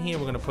thing here.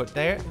 We're going to put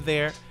there,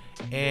 there,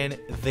 and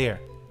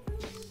there.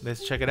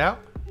 Let's check it out.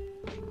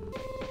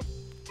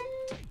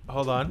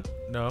 Hold on.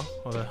 No,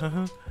 hold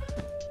on.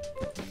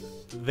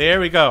 There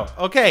we go.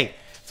 Okay,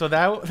 so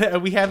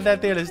that we have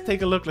that there. Let's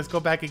take a look. Let's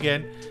go back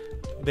again.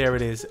 There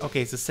it is.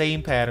 Okay, it's the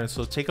same pattern.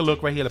 So take a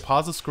look right here. Let's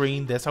pause the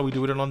screen. That's how we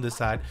do it on this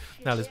side.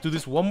 Now let's do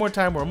this one more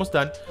time. We're almost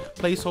done.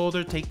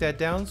 Placeholder. Take that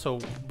down. So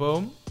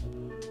boom.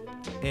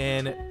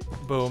 And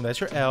boom, that's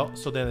your L.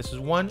 So then this is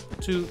 1,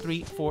 2,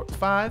 3, 4,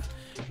 5.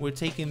 We're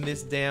taking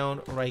this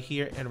down right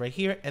here and right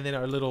here. And then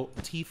our little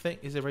T thing,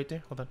 is it right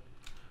there? Hold on.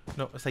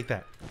 No, it's like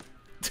that.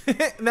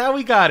 Now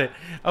we got it.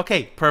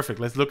 Okay, perfect.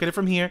 Let's look at it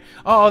from here.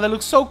 Oh, that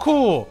looks so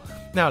cool.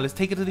 Now let's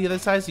take it to the other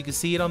side so you can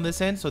see it on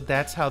this end. So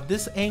that's how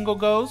this angle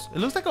goes. It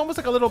looks like almost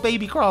like a little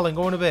baby crawling,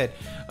 going to bed.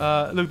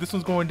 Look, this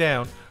one's going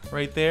down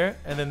right there,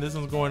 and then this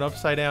one's going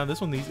upside down.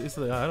 This one needs, it's,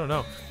 I don't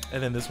know.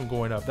 And then this one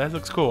going up. That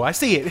looks cool. I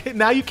see it.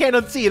 Now you can't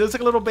unsee it. It looks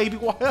like a little baby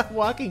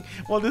walking.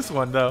 Well, this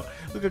one though,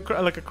 look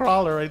like a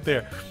crawler right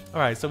there. All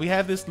right, so we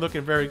have this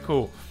looking very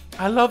cool.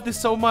 I love this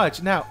so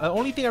much. Now, the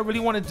only thing I really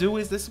want to do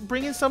is let's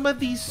bring in some of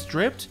these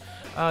stripped,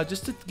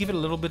 just to give it a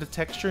little bit of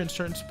texture in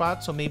certain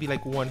spots. So maybe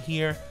like one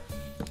here.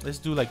 Let's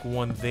do like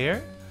one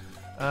there.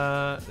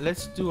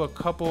 Let's do a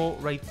couple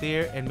right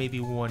there and maybe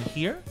one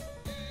here.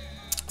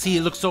 See,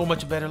 it looks so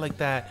much better like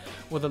that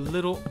with a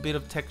little bit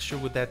of texture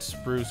with that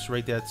spruce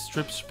right there, that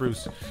stripped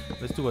spruce.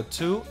 Let's do a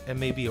 2 and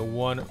maybe a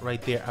 1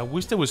 right there. I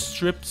wish there was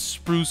stripped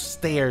spruce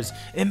stairs.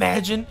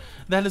 Imagine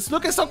that. Let's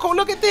look at so cool.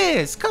 Look at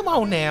this. Come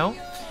on now.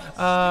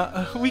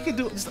 We could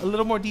do just a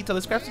little more detail.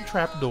 Let's grab some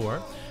trapdoor,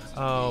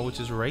 which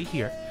is right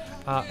here.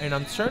 And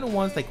on certain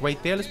ones, like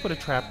right there, let's put a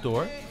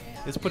trapdoor.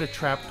 Let's put a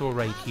trapdoor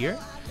right here.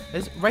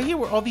 Right here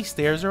where all these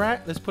stairs are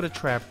at, let's put a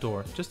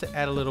trapdoor just to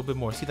add a little bit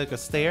more. See, like a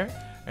stair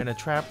and a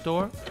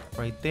trapdoor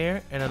right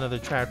there and another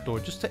trapdoor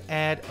just to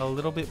add a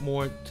little bit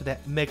more to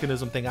that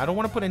mechanism thing. I don't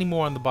want to put any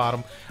more on the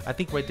bottom. I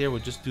think right there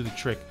would just do the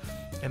trick.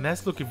 And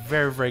that's looking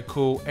very, very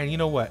cool. And you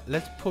know what?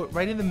 Let's put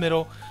right in the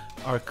middle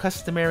our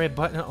customary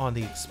button on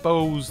the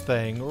expose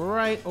thing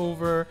right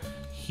over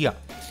here.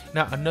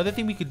 Now, another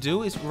thing we could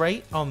do is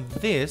right on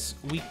this,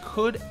 we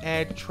could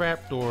add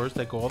trapdoors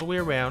that go all the way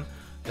around.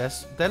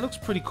 That looks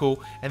pretty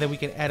cool. And then we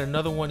can add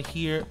another one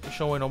here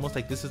showing almost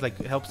like this is like,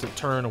 it helps it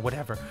turn or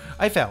whatever.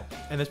 I fell.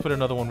 And let's put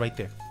another one right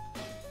there.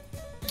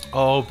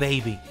 Oh,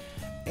 baby.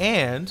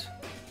 And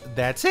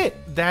that's it.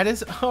 That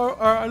is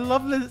our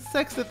lovely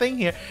sexy thing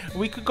here.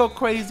 We could go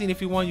crazy, and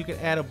if you want, you can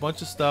add a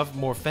bunch of stuff,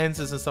 more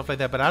fences and stuff like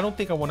that, but I don't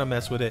think I want to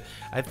mess with it.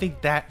 I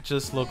think that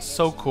just looks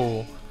so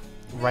cool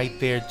right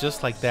there,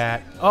 just like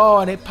that. Oh,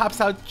 and it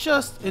pops out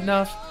just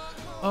enough.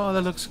 Oh,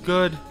 that looks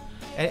good.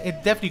 And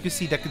it definitely, you can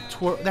see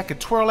that could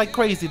twirl like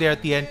crazy there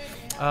at the end.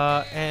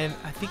 And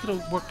I think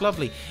it'll work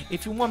lovely.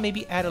 If you want,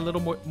 maybe add a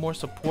little more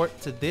support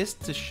to this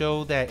to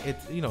show that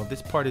it's, you know,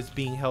 this part is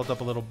being held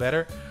up a little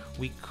better.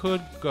 We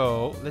could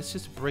go, let's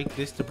just break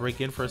this to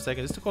break in for a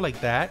second. Just to go like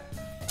that.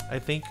 I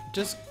think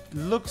just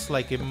looks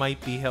like it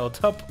might be held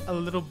up a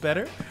little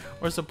better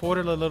or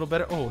supported a little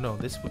better. Oh no,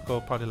 this would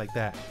go probably like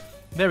that.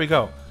 There we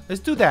go.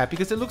 Let's do that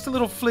because it looks a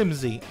little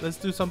flimsy. Let's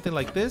do something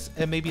like this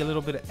and maybe a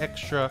little bit of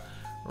extra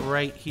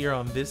right here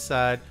on this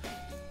side,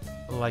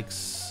 like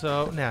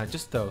so. Now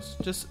just those,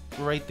 just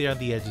right there on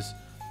the edges.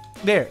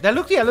 There, that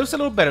looks, yeah, it looks a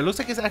little better. It looks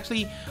like it's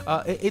actually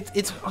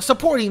it's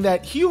supporting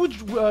that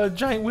huge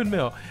giant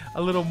windmill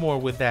a little more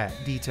with that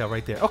detail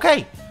right there.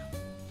 Okay,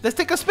 let's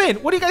take a spin.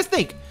 What do you guys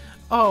think?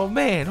 Oh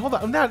man, hold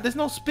on. Now there's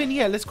no spin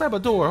yet. Let's grab a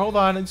door. Hold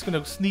on, I'm just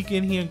gonna sneak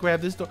in here and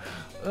grab this door.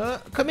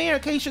 Come here,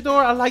 acacia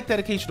door. I like that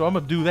acacia door. I'm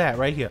gonna do that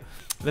right here.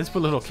 Let's put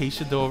a little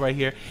acacia door right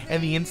here.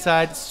 And the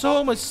inside,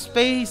 so much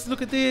space.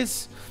 Look at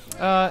this.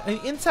 And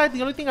inside,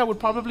 the only thing I would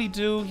probably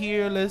do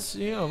here, let's,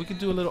 you know, we could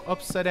do a little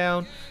upside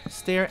down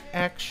stair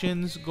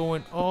actions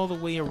going all the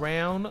way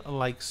around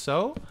like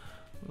so,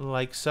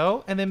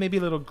 and then maybe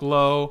a little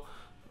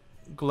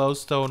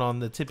glowstone on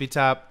the tippy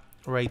top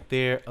right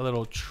there, a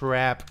little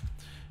trap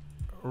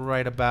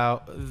right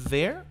about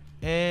there,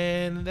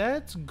 and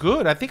that's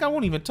good. I think I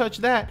won't even touch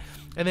that.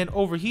 And then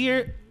over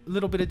here, a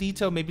little bit of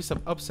detail, maybe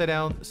some upside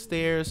down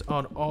stairs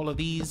on all of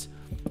these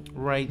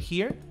right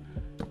here.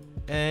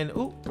 And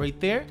oh, right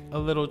there, a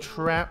little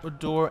trap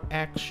door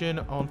action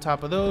on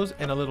top of those,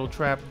 and a little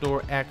trap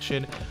door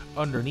action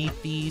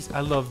underneath these.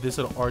 I love this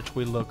little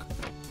archway look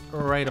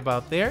right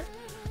about there.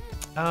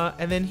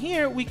 And then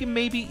here we can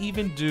maybe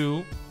even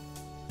do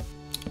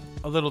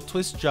a little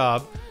twist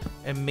job,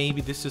 and maybe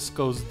this just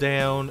goes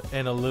down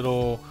and a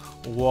little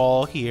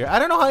wall here. I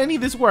don't know how any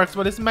of this works,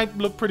 but this might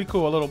look pretty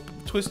cool. A little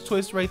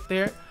twist right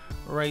there,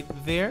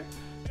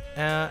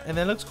 and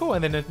that looks cool.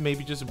 And then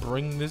maybe just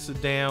bring this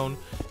down,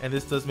 and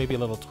this does maybe a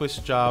little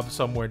twist job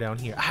somewhere down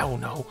here. I don't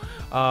know,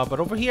 but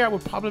over here I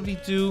would probably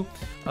do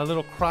a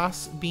little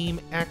cross beam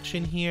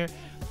action here,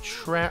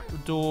 trap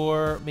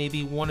door,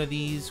 maybe one of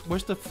these.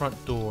 Where's the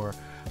front door?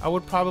 I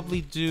would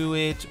probably do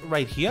it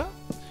right here,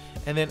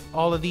 and then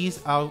all of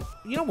these,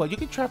 you know what, you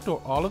can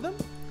trapdoor all of them,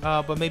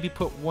 but maybe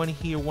put one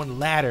here, one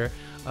ladder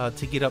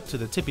to get up to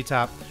the tippy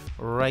top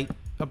right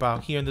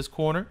about here in this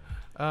corner.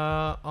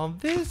 On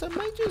this, I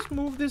might just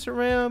move this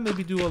around,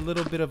 maybe do a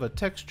little bit of a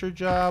texture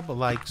job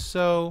like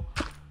so,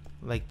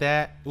 like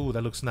that. Ooh,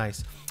 that looks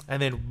nice.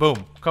 And then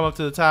boom, come up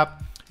to the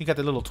top. You got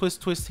the little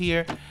twist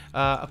here.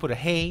 I put a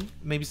hay,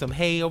 maybe some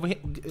hay over here,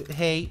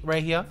 hay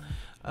right here.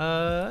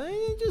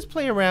 Just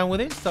play around with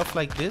it, stuff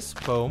like this.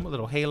 Boom, a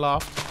little hay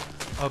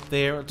loft up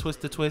there, a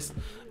twist,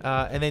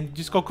 and then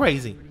just go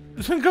crazy.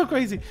 Go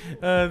crazy.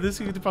 This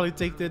you could probably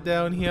take that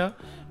down here,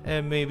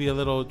 and maybe a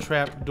little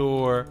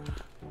trapdoor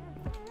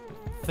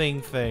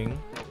thing,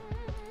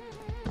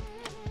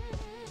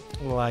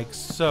 like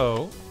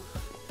so.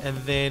 And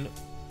then,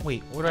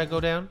 wait, where do I go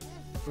down?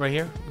 Right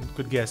here.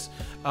 Good guess.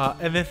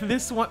 And then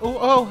this one.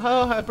 Oh,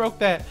 I broke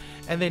that.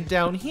 And then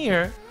down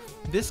here,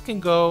 this can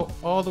go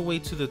all the way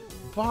to the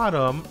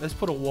bottom. Let's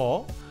put a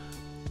wall.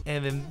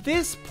 And then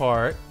this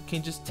part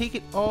can just take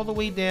it all the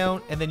way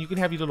down, and then you can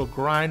have your little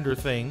grinder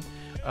thing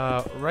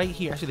right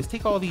here. Actually, let's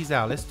take all these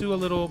out. Let's do a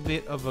little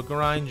bit of a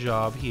grind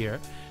job here.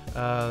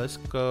 Let's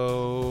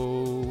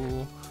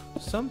go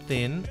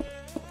something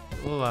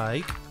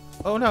like,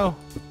 oh no,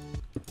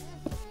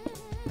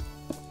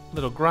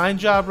 little grind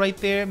job right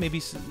there.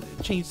 Maybe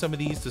change some of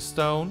these to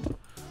stone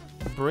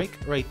brick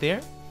right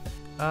there.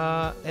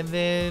 And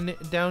then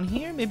down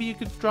here, maybe you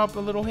could drop a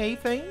little hay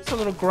thing. So a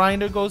little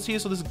grinder goes here,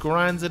 so this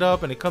grinds it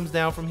up and it comes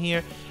down from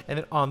here. And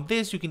then on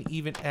this, you can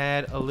even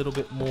add a little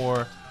bit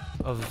more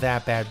of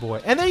that bad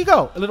boy. And there you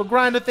go, a little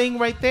grinder thing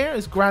right there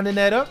is grinding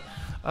that up.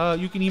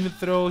 You can even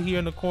throw here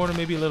in the corner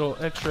maybe a little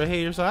extra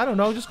hay or so. I don't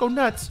know, just go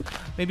nuts.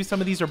 Maybe some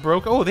of these are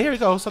broken. Oh, there we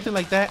go, something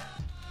like that.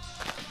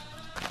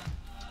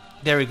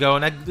 There we go,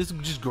 and this is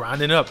just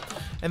grinding up.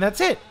 And that's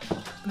it.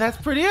 That's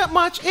pretty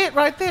much it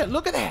right there.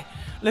 Look at that.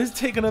 Let's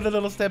take another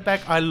little step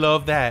back. I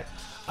love that.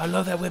 I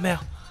love that windmill.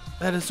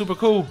 That is super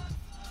cool.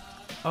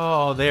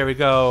 Oh, there we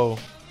go.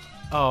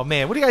 Oh,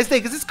 man. What do you guys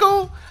think? Is this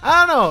cool?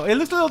 I don't know. It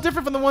looks a little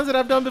different from the ones that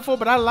I've done before,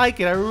 but I like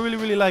it. I really,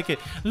 really like it.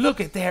 Look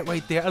at that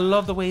right there. I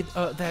love the way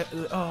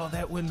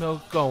that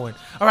windmill going.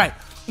 All right.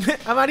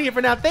 I'm out of here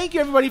for now. Thank you,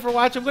 everybody, for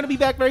watching. I'm going to be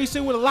back very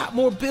soon with a lot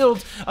more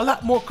builds, a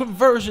lot more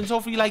conversions.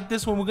 Hopefully you like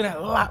this one. We're going to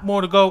have a lot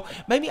more to go.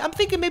 Maybe I'm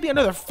thinking maybe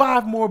another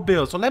 5 more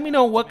builds. So let me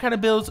know what kind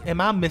of builds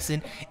am I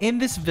missing in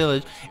this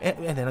village,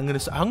 and then I'm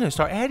gonna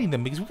start adding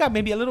them, because we got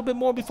maybe a little bit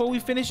more before we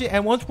finish it.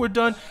 And once we're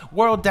done,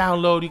 world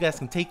download, you guys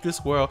can take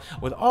this world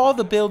with all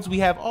the builds we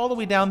have all the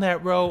way down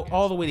that row,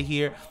 all the way to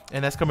here,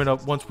 and that's coming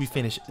up once we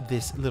finish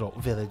this little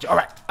village. All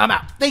right, I'm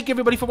out. Thank you,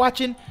 everybody, for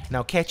watching, and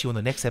I'll catch you on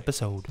the next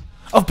episode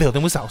of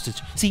Building with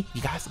Sausage. See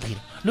you guys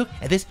later. Look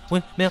at this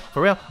windmill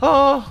for real.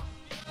 Oh.